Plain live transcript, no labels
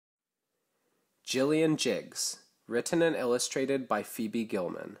Jillian Jiggs, written and illustrated by Phoebe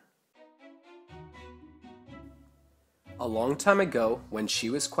Gilman. A long time ago, when she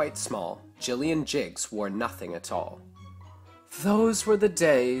was quite small, Jillian Jiggs wore nothing at all. "Those were the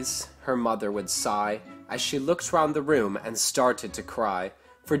days," her mother would sigh, as she looked round the room and started to cry,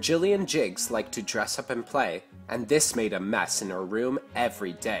 for Jillian Jiggs liked to dress up and play, and this made a mess in her room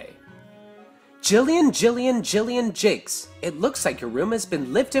every day. "Jillian, Jillian, Jillian Jiggs, it looks like your room has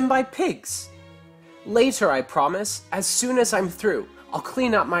been lived in by pigs." "Later, I promise, as soon as I'm through, I'll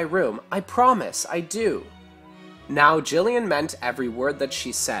clean up my room, I promise, I do." Now Jillian meant every word that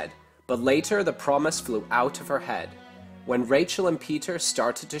she said, but later the promise flew out of her head. When Rachel and Peter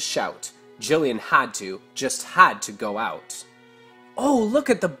started to shout, Jillian just had to go out. "Oh, look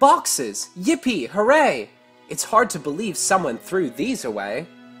at the boxes! Yippee, hooray! It's hard to believe someone threw these away."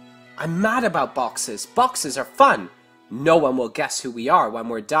 "I'm mad about boxes. Boxes are fun. No one will guess who we are when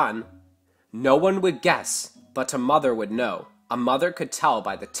we're done." No one would guess, but a mother would know. A mother could tell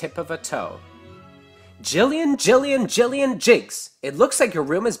by the tip of a toe. "Jillian, Jillian, Jillian Jiggs, it looks like your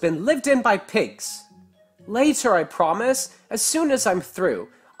room has been lived in by pigs." "Later, I promise, as soon as I'm through,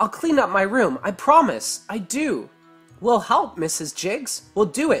 I'll clean up my room, I promise, I do." "We'll help, Mrs. Jiggs, we'll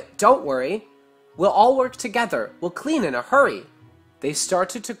do it, don't worry. We'll all work together, we'll clean in a hurry." They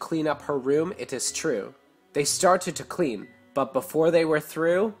started to clean up her room, it is true. They started to clean, but before they were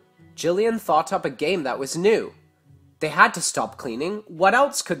through, Jillian thought up a game that was new. They had to stop cleaning, what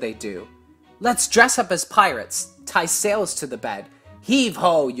else could they do? "Let's dress up as pirates, tie sails to the bed.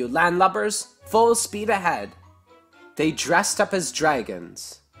 Heave-ho, you landlubbers, full speed ahead." They dressed up as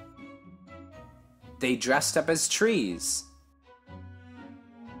dragons. They dressed up as trees.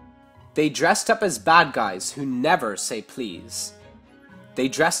 They dressed up as bad guys who never say please. They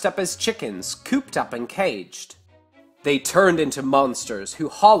dressed up as chickens, cooped up and caged. They turned into monsters who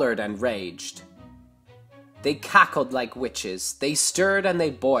hollered and raged. They cackled like witches, they stirred and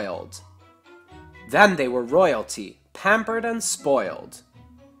they boiled. Then they were royalty, pampered and spoiled.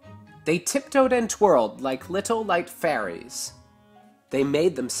 They tiptoed and twirled like little light fairies. They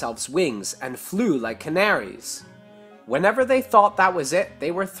made themselves wings and flew like canaries. Whenever they thought that was it, they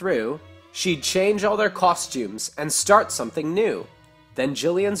were through, she'd change all their costumes and start something new. Then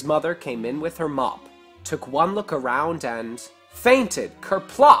Jillian's mother came in with her mop, took one look around and fainted,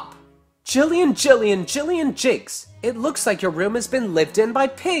 kerplop! "Jillian, Jillian, Jillian Jiggs, it looks like your room has been lived in by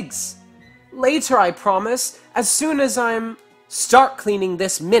pigs." "Later, I promise, as soon as I'm—" "Start cleaning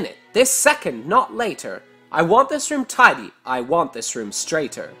this minute, this second, not later. I want this room tidy, I want this room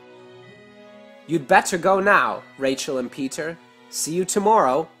straighter." "You'd better go now, Rachel and Peter. See you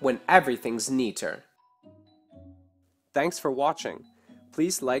tomorrow when everything's neater." Thanks for watching.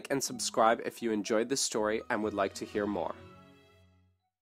 Please like and subscribe if you enjoyed this story and would like to hear more.